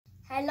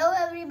Hello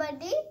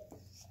everybody,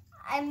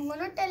 I'm going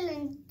to tell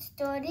a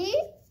story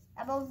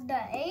about the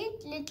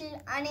 8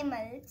 little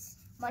animals.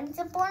 Once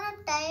upon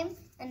a time,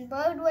 a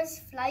bird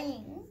was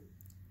flying.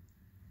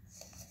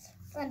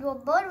 When a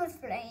bird was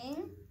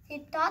flying,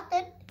 he thought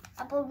it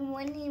about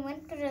when he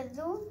went to the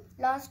zoo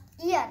last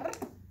year.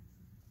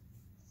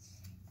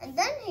 And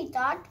then he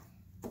thought,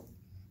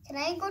 can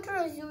I go to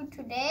the zoo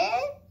today?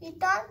 He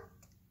thought.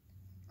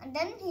 And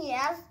then he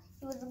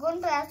was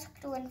going to ask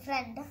to a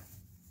friend.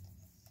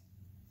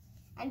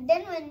 And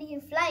then when he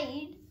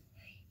flied,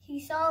 he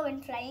saw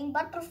a flying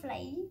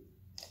butterfly.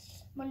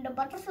 When the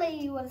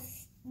butterfly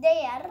was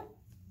there,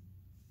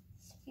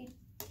 he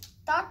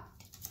thought,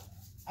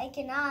 I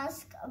can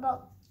ask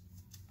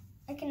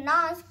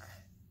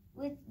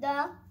with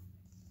the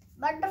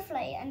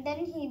butterfly. And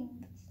then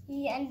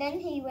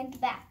he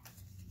went back.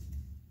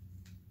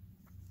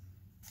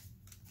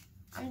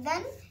 And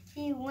then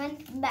he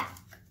went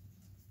back.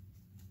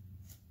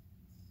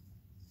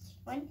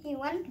 When he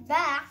went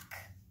back,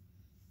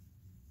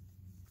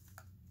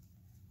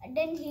 and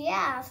then he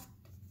asked,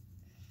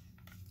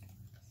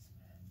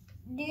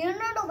 do you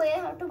know the way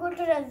how to go to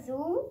the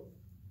zoo?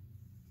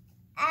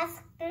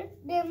 Asked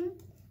them,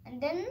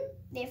 and then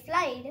they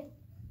flied.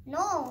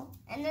 No,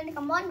 and then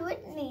come on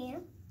with me,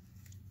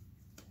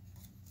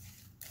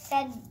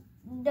 said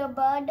the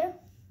bird.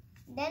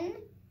 Then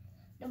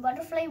the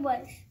butterfly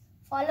was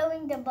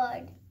following the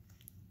bird.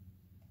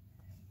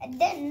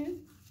 And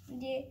then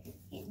they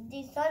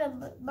saw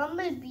the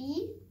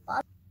bumblebee.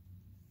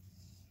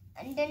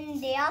 And then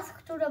they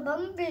asked to the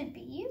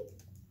bumblebee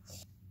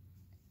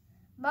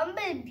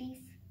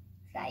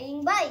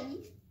flying by.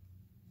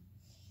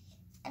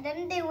 And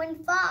then they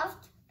went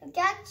fast to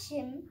catch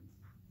him.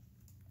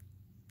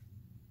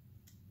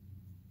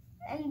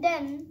 And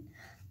then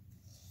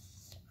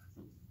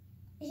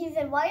he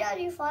said, why are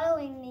you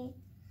following me?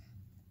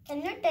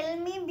 Can you tell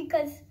me,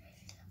 because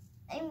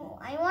I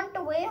want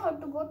a way how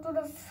to go to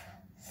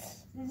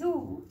the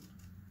zoo.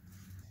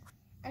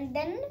 And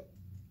then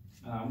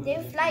they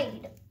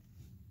flied.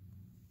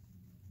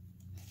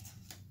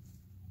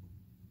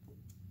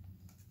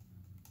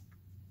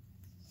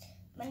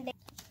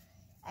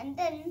 And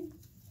then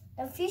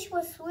the fish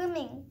was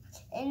swimming,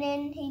 and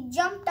then he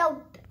jumped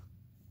out.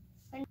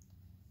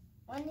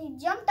 When he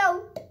jumped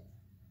out,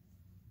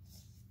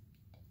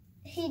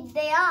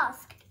 they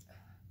asked,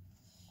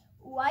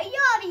 why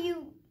are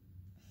you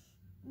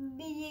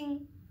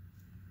being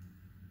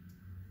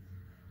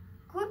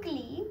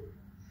quickly?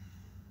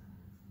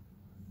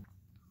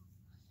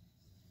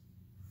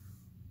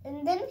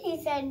 And then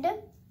he said,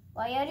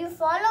 why are you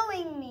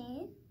following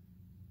me?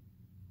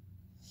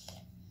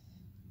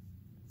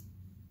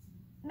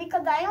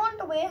 Because I want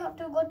to way how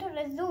to go to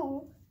the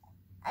zoo.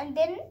 And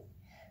then,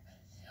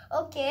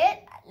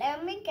 okay,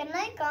 can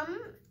I come?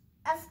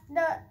 Asked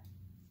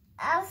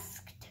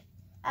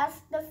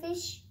the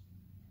fish.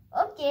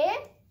 Okay,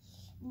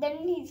 then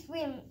he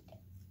swam.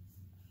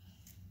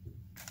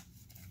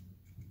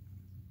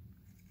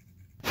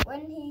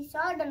 When he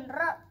saw the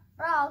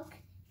rock,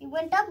 he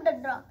went up the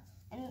rock,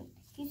 and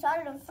he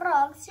saw the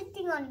frog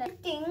sitting on the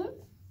thing.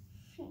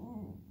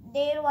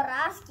 They were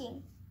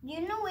asking, do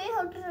you know way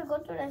how to go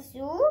to the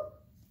zoo?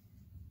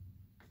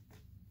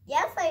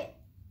 Yes,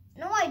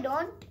 no, I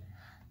don't.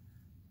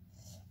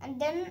 And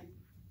then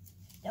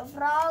the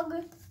frog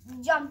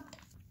jumped.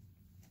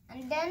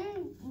 And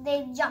then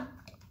they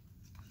jumped.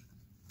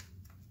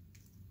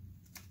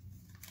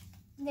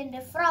 Then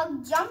the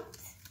frog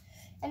jumped.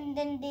 And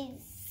then he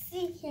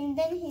sees. And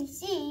then he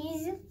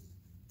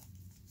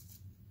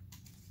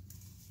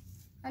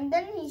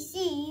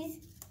sees.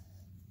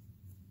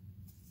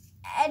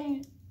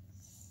 And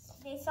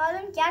they saw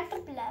a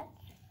caterpillar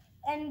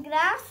and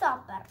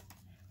grasshopper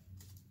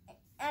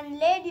and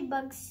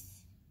ladybugs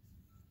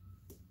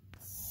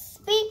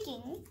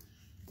speaking.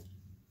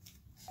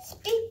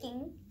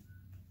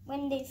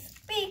 When they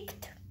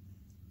speaked,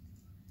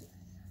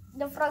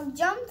 the frog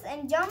jumps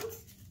and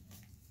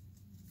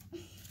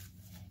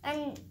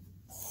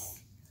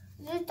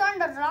sits on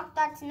the rock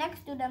that's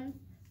next to them.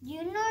 Do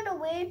you know the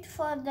way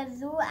for the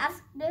zoo?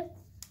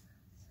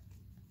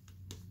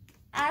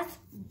 Asked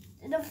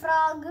the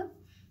frog.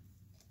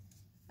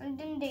 And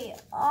then they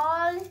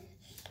all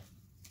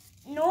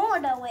know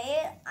the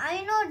way.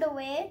 I know the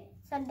way,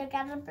 said the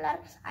caterpillar.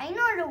 I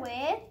know the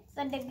way,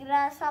 said the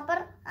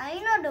grasshopper. I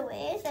know the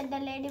way, said the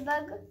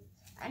ladybug.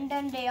 And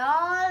then they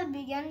all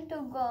began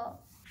to go.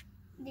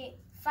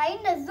 They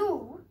find the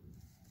zoo.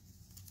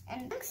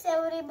 And thanks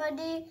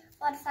everybody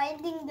for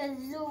finding the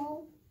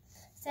zoo,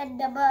 said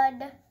the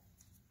bird.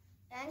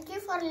 Thank you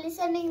for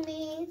listening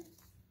me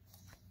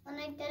when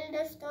I tell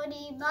the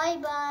story. Bye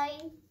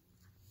bye.